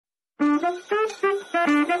Trojan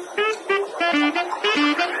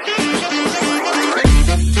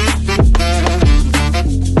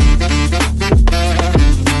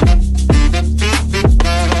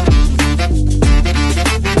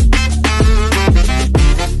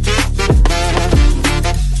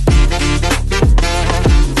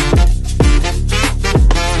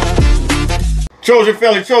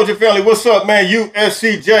family, what's up, man?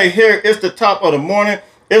 USCJ here. It's the top of the morning.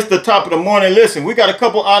 Listen, we got a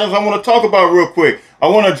couple items I want to talk about real quick. I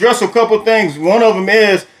want to address a couple things. One of them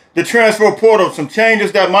is the transfer portal, some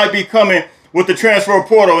changes that might be coming with the transfer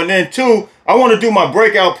portal. And then two, I want to do my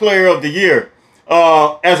breakout player of the year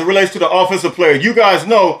as it relates to the offensive player. You guys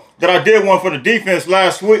know that I did one for the defense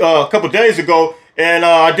last week, a couple days ago, and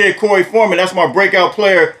I did Corey Foreman. That's my breakout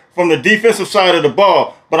player from the defensive side of the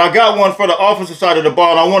ball. But I got one for the offensive side of the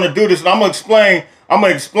ball, and I want to do this, and I'm going to explain, I'm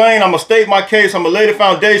going to state my case, I'm going to lay the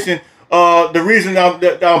foundation, the reason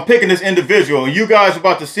I'm picking this individual. And you guys are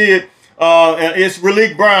about to see it, and it's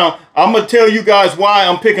Raleek Brown. I'm going to tell you guys why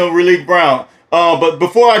I'm picking Raleek Brown. But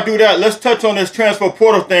before I do that, let's touch on this transfer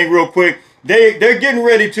portal thing real quick. They're getting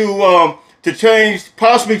ready to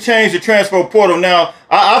possibly change the transfer portal. Now,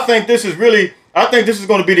 I think this is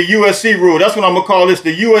going to be the USC rule. That's what I'm going to call this,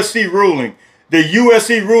 the USC ruling. The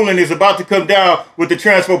USC ruling is about to come down with the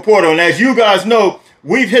transfer portal. And as you guys know,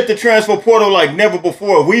 we've hit the transfer portal like never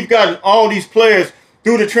before. We've gotten all these players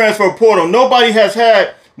through the transfer portal. Nobody has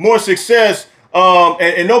had more success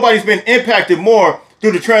and nobody's been impacted more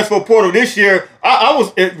through the transfer portal this year.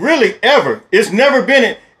 It's never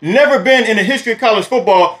been in the history of college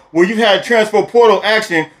football where you've had transfer portal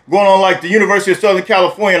action going on like the University of Southern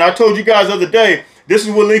California. And I told you guys the other day, this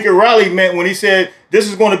is what Lincoln Riley meant when he said this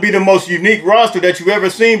is going to be the most unique roster that you've ever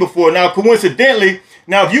seen before. Now, coincidentally,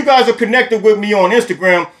 if you guys are connected with me on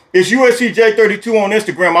Instagram, it's USCJ32 on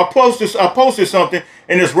Instagram. I posted something,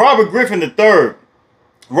 and it's Robert Griffin III.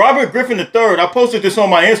 Robert Griffin III, I posted this on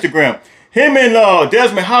my Instagram. Him and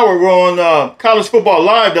Desmond Howard were on College Football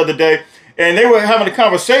Live the other day, and they were having a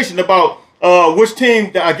conversation about which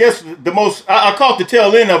team, I guess the most, I caught the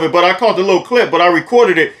tail end of it, but I caught the little clip, but I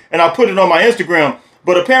recorded it and I put it on my Instagram.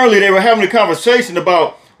 But apparently they were having a conversation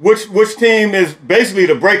about which team is basically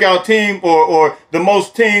the breakout team or the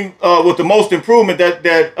most team with the most improvement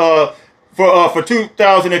for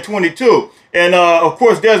 2022. And of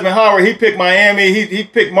course, Desmond Howard, he picked Miami. He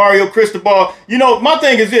picked Mario Cristobal. You know, my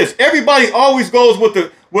thing is this: everybody always goes with the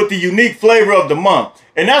unique flavor of the month,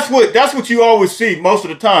 and that's what you always see most of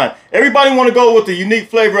the time. Everybody want to go with the unique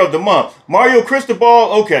flavor of the month. Mario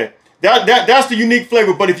Cristobal, okay, that's the unique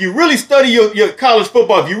flavor. But if you really study your college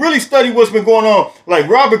football, if you really study what's been going on, like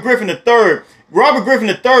Robert Griffin III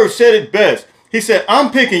said it best. He said,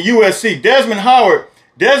 "I'm picking USC." Desmond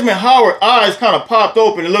Howard eyes kind of popped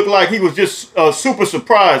open. It looked like he was just super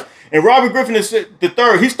surprised. And Robert Griffin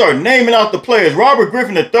III, he started naming out the players. Robert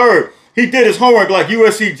Griffin III, he did his homework like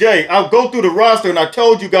USCJ. I'll go through the roster, and I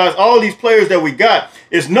told you guys all these players that we got.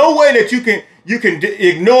 There's no way that you can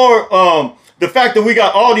ignore the fact that we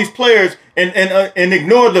got all these players and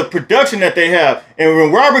ignore the production that they have. And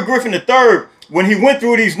when Robert Griffin III, when he went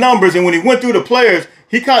through these numbers and when he went through the players,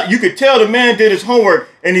 you could tell the man did his homework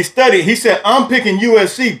and he studied. He said, "I'm picking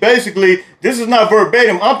USC." Basically, this is not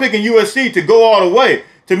verbatim. I'm picking USC to go all the way,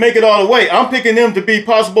 to make it all the way. I'm picking them to be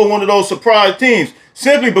possible one of those surprise teams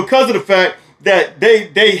simply because of the fact that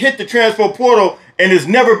they hit the transfer portal and it's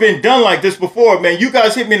never been done like this before, man. You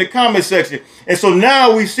guys hit me in the comment section. And so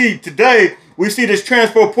now we see this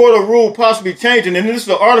transfer portal rule possibly changing. And this is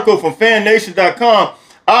an article from FanNation.com.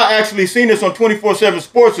 I actually seen this on 24/7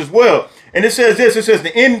 Sports as well. And it says this, it says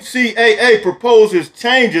the NCAA proposes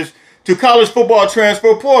changes to college football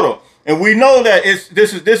transfer portal. And we know that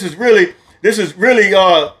this is really,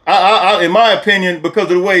 in my opinion, because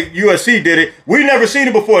of the way USC did it, we never seen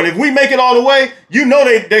it before. And if we make it all the way, you know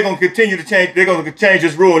they're going to continue to change. They're going to change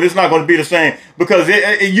this rule, and it's not going to be the same because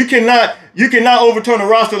you cannot overturn a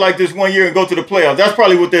roster like this one year and go to the playoffs. That's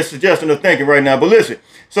probably what they're suggesting or thinking right now. But listen,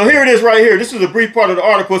 so here it is right here. This is a brief part of the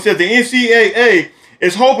article. It says the NCAA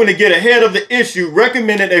is hoping to get ahead of the issue,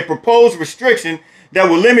 recommending a proposed restriction that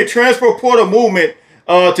will limit transfer portal movement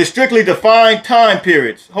to strictly defined time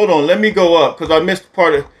periods. Hold on, let me go up because I missed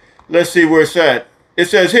part of. Let's see where it's at. It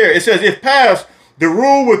says here, it says if passed, the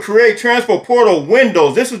rule would create transfer portal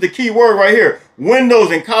windows. This is the key word right here. Windows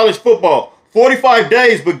in college football. 45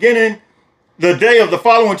 days beginning the day of the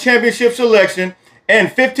following championship selection and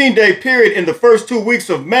 15-day period in the first 2 weeks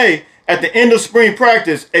of May at the end of spring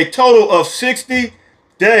practice. A total of 60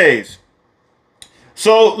 days.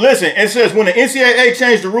 So listen, it says when the NCAA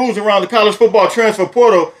changed the rules around the college football transfer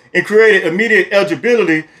portal and created immediate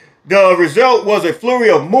eligibility, the result was a flurry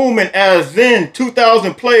of movement, as then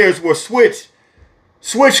 2,000 players were switched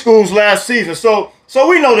schools last season. So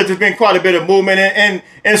we know that there's been quite a bit of movement,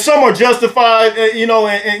 and some are justified,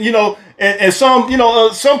 and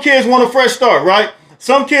some some kids want a fresh start, right?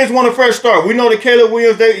 Some kids want a fresh start. We know that Caleb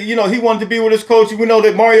Williams, he wanted to be with his coach. We know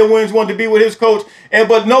that Mario Williams wanted to be with his coach,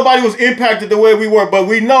 but nobody was impacted the way we were. But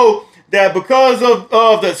we know that because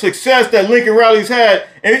of the success that Lincoln Riley's had,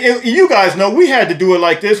 and you guys know we had to do it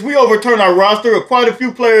like this. We overturned our roster. Quite a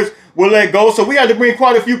few players were let go, so we had to bring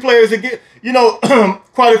quite a few players to get,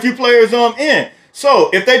 quite a few players in. So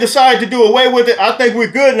if they decide to do away with it, I think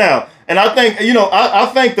we're good now. And I think, I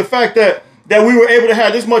think the fact that we were able to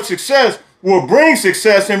have this much success will bring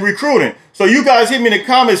success in recruiting. So you guys hit me in the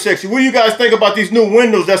comment section. What do you guys think about these new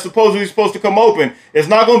windows that's supposed to come open? It's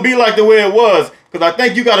not going to be like the way it was, because I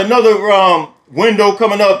think you got another window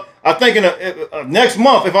coming up, I think in next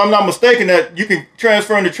month, if I'm not mistaken, that you can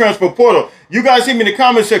transfer in the transfer portal. You guys hit me in the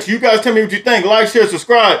comment section. You guys tell me what you think. Like, share,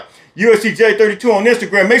 subscribe. USCJ32 on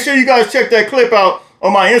Instagram. Make sure you guys check that clip out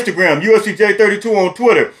on my Instagram, USCJ32 on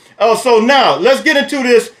Twitter. So now, let's get into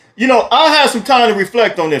this. I had some time to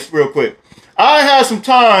reflect on this real quick. I had some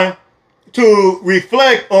time to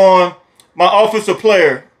reflect on my offensive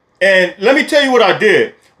player. And let me tell you what I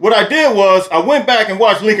did. What I did was I went back and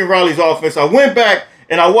watched Lincoln Riley's offense. I went back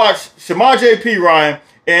and I watched Samaje Perine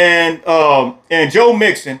and Joe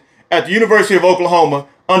Mixon at the University of Oklahoma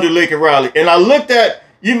under Lincoln Riley. And I looked at,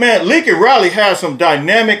 Lincoln Riley has some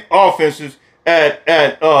dynamic offenses at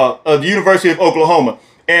the University of Oklahoma.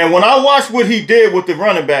 And when I watched what he did with the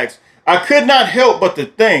running backs, I could not help but to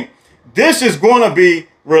think, this is going to be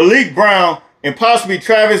Raleek Brown and possibly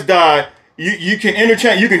Travis Dye. You can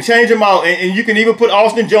interchange, you can change them out, and you can even put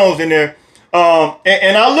Austin Jones in there.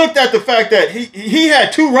 And I looked at the fact that he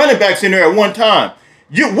had two running backs in there at one time.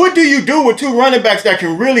 What do you do with two running backs that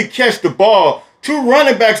can really catch the ball? Two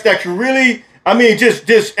running backs that can really,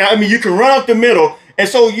 you can run up the middle. And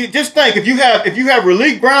so you just think, if you have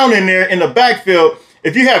Raleek Brown in there in the backfield,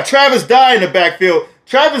 if you have Travis Dye in the backfield,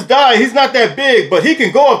 Travis Dye, he's not that big, but he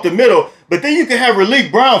can go up the middle. But then you can have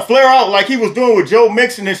Raleek Brown flare out like he was doing with Joe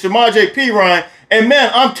Mixon and Samaje Perine. And man,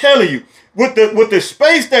 I'm telling you, with the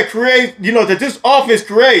space that creates, that this offense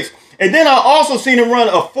creates. And then I also seen him run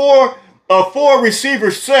a four receiver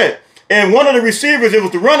set. And one of the receivers, it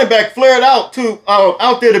was the running back, flared out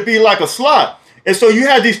out there to be like a slot. And so you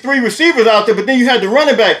had these three receivers out there, but then you had the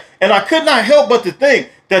running back. And I could not help but to think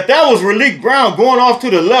that was Raleek Brown going off to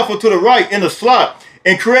the left or to the right in the slot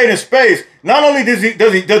and creating space. Not only does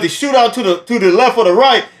he shoot out to the left or the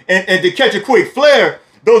right and to catch a quick flare,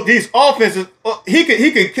 these offenses, he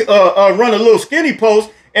could run a little skinny post.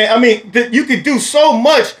 And you could do so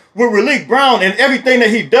much with Raleek Brown and everything that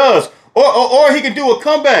he does. Or he can do a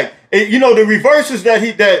comeback. The reverses that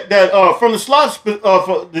from the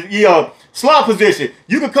slot position,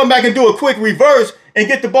 you can come back and do a quick reverse and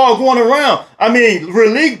get the ball going around.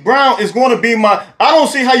 Raleek Brown is going to be I don't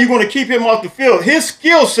see how you're going to keep him off the field. His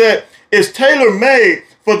skill set is tailor-made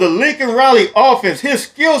for the Lincoln Riley offense. His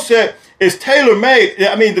skill set is tailor-made.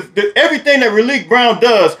 Everything that Raleek Brown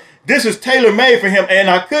does, this is tailor-made for him. And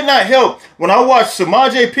I could not help, when I watched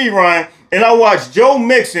Samaje Perine and I watched Joe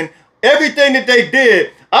Mixon, everything that they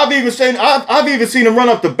did, I've even seen him run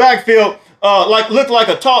up the backfield, look like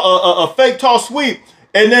a fake toss sweep.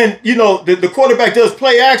 And then, the quarterback does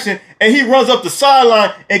play action and he runs up the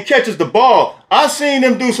sideline and catches the ball. I've seen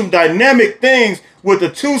them do some dynamic things with the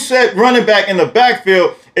two-set running back in the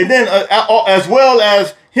backfield, and then as well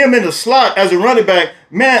as him in the slot as a running back.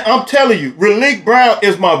 Man, I'm telling you, Raleek Brown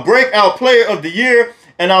is my breakout player of the year.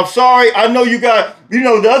 And I'm sorry, I know you guys,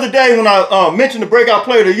 the other day when I mentioned the breakout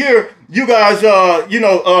player of the year, you guys,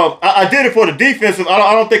 I did it for the defensive.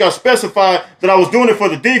 I don't think I specified that I was doing it for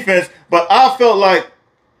the defense, but I felt like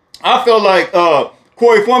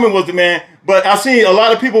Corey Foreman was the man. But I see a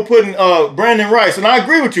lot of people putting Brandon Rice, and I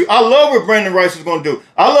agree with you. I love what Brandon Rice is going to do.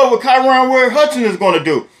 I love what Kyron Ware-Hudson is going to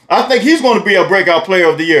do. I think he's going to be a breakout player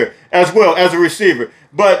of the year as well as a receiver.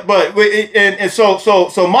 So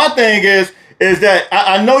my thing is that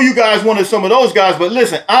I know you guys wanted some of those guys, but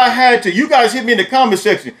listen, I had to. You guys hit me in the comment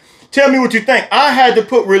section. Tell me what you think. I had to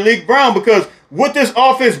put Raleek Brown because what this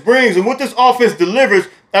offense brings and what this offense delivers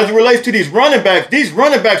as it relates to these running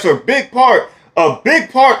backs are a big part of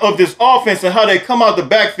this offense and how they come out the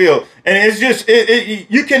backfield. And it's just,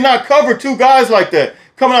 you cannot cover two guys like that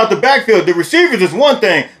coming out the backfield. The receivers is one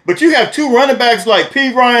thing, but you have two running backs like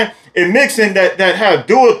Perine and Mixon that have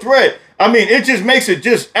dual threat. It just makes it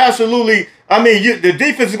just absolutely, I mean, the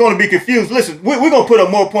defense is going to be confused. Listen, we're going to put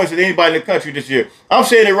up more points than anybody in the country this year. I'm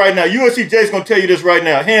saying it right now. USC Jay's going to tell you this right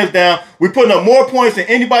now. Hands down, we're putting up more points than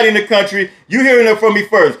anybody in the country. You hearing it from me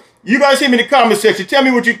first. You guys hit me in the comment section. Tell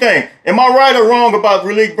me what you think. Am I right or wrong about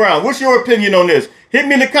Raleek Brown? What's your opinion on this? Hit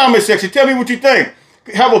me in the comment section. Tell me what you think.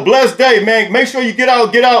 Have a blessed day, man. Make sure you get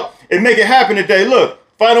out, and make it happen today. Look,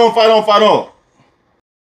 fight on, fight on, fight on.